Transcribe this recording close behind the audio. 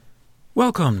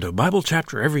Welcome to Bible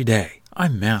Chapter Every Day.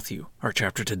 I'm Matthew. Our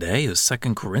chapter today is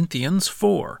 2 Corinthians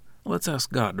 4. Let's ask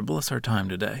God to bless our time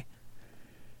today.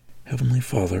 Heavenly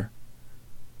Father,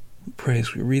 we pray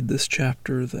as we read this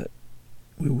chapter that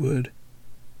we would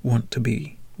want to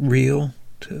be real,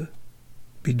 to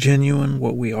be genuine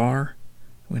what we are.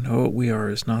 We know what we are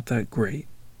is not that great,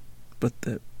 but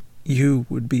that you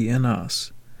would be in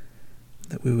us,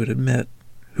 that we would admit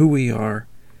who we are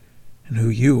and who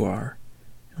you are,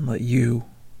 and let you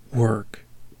work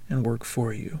and work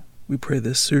for you. We pray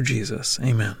this through Jesus.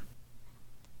 Amen.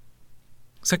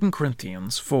 2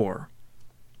 Corinthians 4.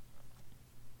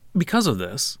 Because of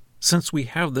this, since we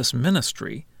have this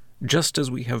ministry, just as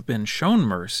we have been shown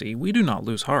mercy, we do not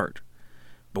lose heart.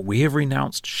 But we have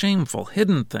renounced shameful,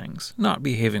 hidden things, not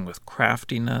behaving with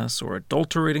craftiness or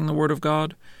adulterating the word of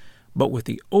God, but with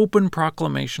the open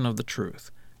proclamation of the truth,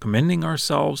 commending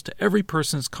ourselves to every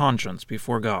person's conscience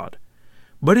before God.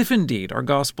 But if indeed our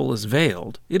gospel is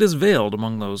veiled, it is veiled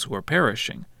among those who are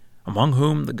perishing, among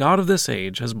whom the God of this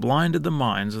age has blinded the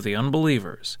minds of the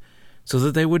unbelievers, so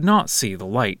that they would not see the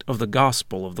light of the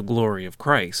gospel of the glory of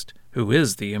Christ, who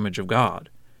is the image of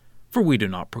God. For we do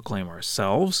not proclaim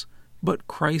ourselves, but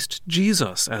Christ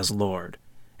Jesus as Lord,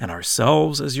 and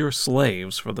ourselves as your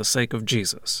slaves for the sake of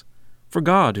Jesus. For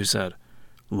God, who said,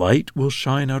 "Light will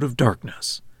shine out of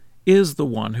darkness," is the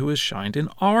one who has shined in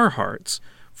our hearts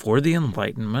for the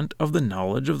enlightenment of the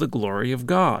knowledge of the glory of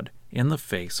God in the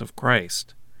face of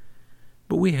Christ.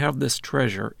 But we have this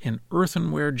treasure in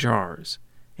earthenware jars,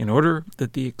 in order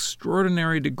that the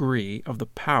extraordinary degree of the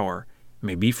power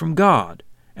may be from God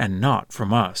and not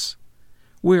from us.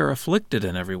 We are afflicted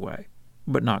in every way,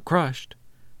 but not crushed,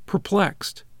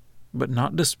 perplexed, but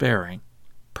not despairing,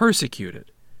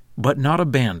 persecuted, but not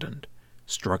abandoned,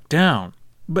 struck down,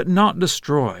 but not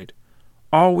destroyed,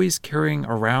 always carrying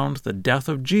around the death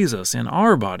of Jesus in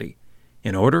our body,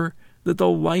 in order that the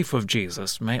life of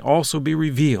Jesus may also be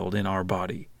revealed in our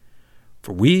body.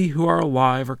 For we who are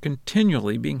alive are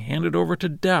continually being handed over to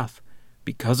death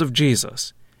because of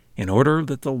Jesus, in order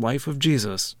that the life of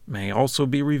Jesus may also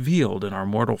be revealed in our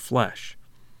mortal flesh.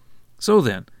 So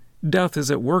then, death is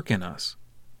at work in us,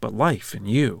 but life in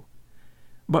you.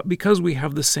 But because we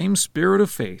have the same spirit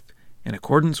of faith, in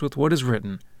accordance with what is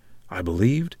written, "I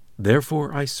believed,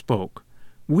 therefore I spoke,"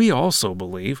 we also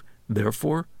believe,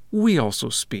 therefore we also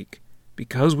speak,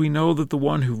 because we know that the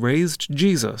one who raised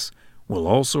Jesus will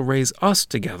also raise us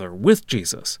together with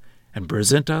Jesus and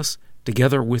present us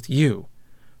together with you.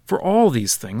 For all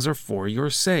these things are for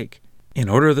your sake, in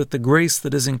order that the grace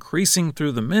that is increasing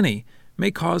through the many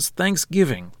may cause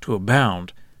thanksgiving to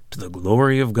abound to the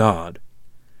glory of God.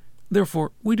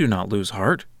 Therefore we do not lose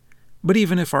heart. But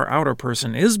even if our outer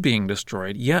person is being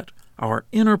destroyed, yet our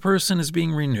inner person is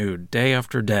being renewed day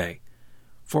after day.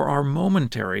 For our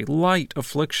momentary, light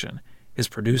affliction is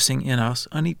producing in us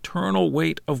an eternal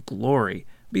weight of glory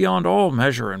beyond all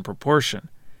measure and proportion,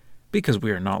 because we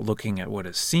are not looking at what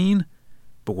is seen,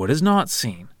 but what is not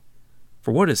seen.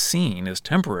 For what is seen is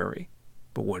temporary,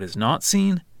 but what is not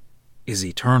seen is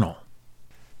eternal.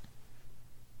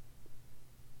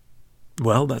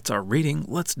 Well, that's our reading.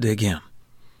 Let's dig in.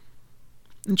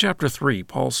 In chapter 3,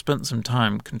 Paul spent some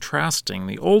time contrasting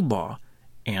the old law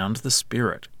and the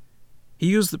Spirit. He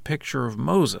used the picture of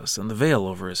Moses and the veil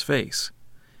over his face.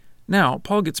 Now,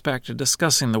 Paul gets back to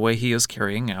discussing the way he is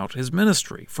carrying out his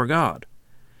ministry for God.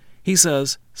 He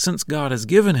says, since God has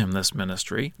given him this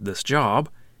ministry, this job,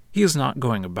 he is not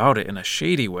going about it in a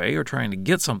shady way or trying to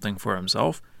get something for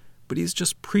himself, but he's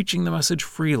just preaching the message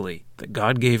freely that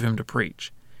God gave him to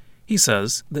preach. He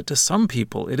says that to some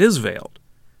people it is veiled,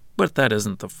 but that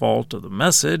isn't the fault of the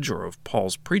message or of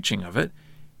Paul's preaching of it.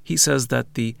 He says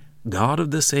that the God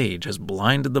of this age has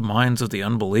blinded the minds of the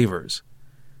unbelievers.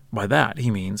 By that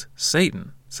he means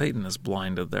Satan. Satan has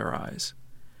blinded their eyes.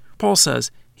 Paul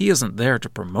says he isn't there to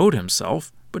promote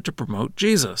himself, but to promote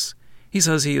Jesus. He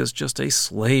says he is just a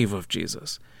slave of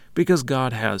Jesus, because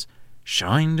God has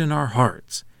shined in our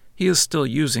hearts. He is still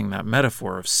using that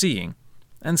metaphor of seeing,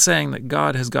 and saying that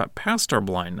God has got past our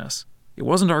blindness. It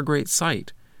wasn't our great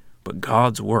sight, but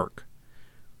God's work.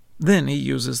 Then he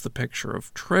uses the picture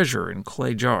of treasure in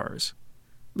clay jars.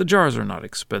 The jars are not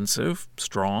expensive,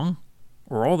 strong,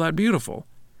 or all that beautiful.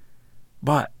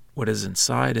 But what is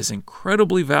inside is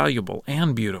incredibly valuable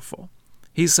and beautiful.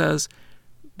 He says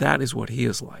that is what he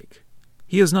is like.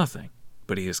 He is nothing,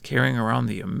 but he is carrying around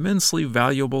the immensely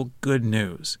valuable good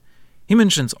news. He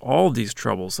mentions all these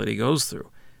troubles that he goes through,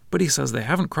 but he says they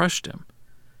haven't crushed him.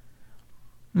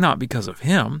 Not because of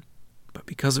him, but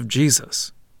because of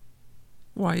Jesus.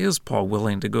 Why is Paul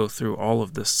willing to go through all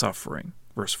of this suffering?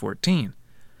 Verse 14.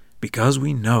 because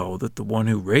we know that the one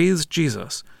who raised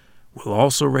Jesus will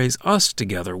also raise us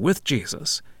together with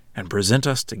Jesus and present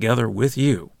us together with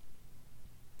you.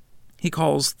 He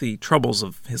calls the troubles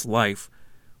of his life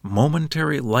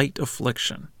momentary light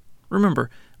affliction. Remember,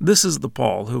 this is the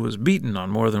Paul who was beaten on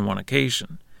more than one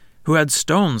occasion, who had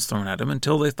stones thrown at him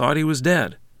until they thought he was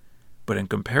dead. But in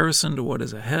comparison to what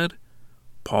is ahead,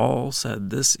 Paul said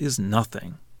this is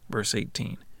nothing, verse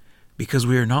 18, because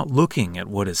we are not looking at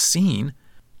what is seen,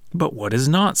 but what is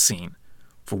not seen.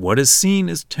 For what is seen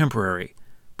is temporary,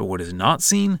 but what is not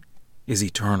seen is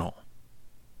eternal.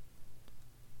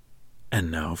 And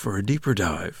now for a deeper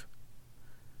dive.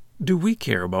 Do we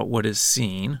care about what is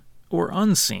seen or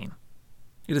unseen?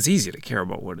 It is easy to care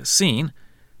about what is seen.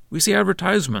 We see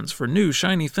advertisements for new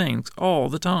shiny things all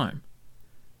the time.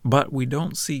 But we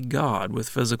don't see God with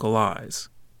physical eyes.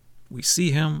 We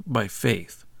see him by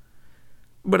faith.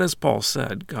 But as Paul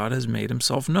said, God has made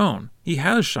himself known. He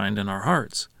has shined in our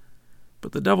hearts.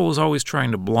 But the devil is always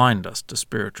trying to blind us to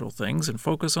spiritual things and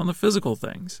focus on the physical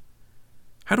things.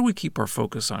 How do we keep our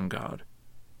focus on God?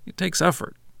 It takes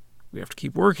effort. We have to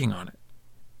keep working on it.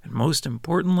 And most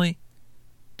importantly,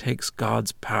 it takes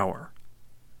God's power.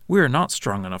 We are not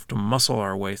strong enough to muscle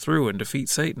our way through and defeat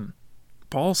Satan.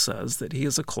 Paul says that he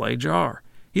is a clay jar.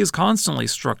 He is constantly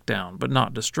struck down, but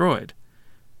not destroyed.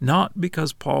 Not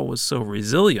because Paul was so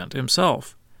resilient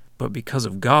himself, but because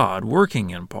of God working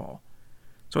in Paul.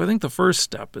 So I think the first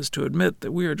step is to admit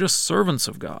that we are just servants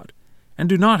of God and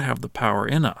do not have the power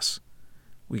in us.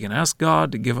 We can ask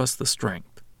God to give us the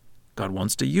strength. God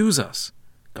wants to use us.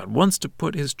 God wants to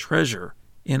put his treasure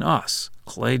in us,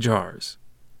 clay jars.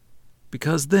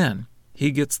 Because then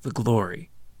he gets the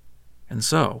glory. And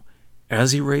so,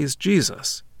 as he raised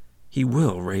Jesus, he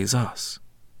will raise us.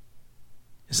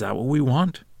 Is that what we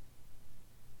want?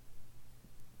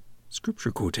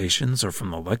 Scripture quotations are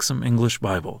from the Lexham English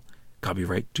Bible.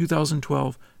 Copyright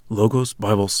 2012, Logos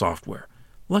Bible Software.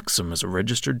 Lexham is a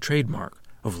registered trademark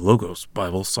of Logos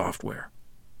Bible Software.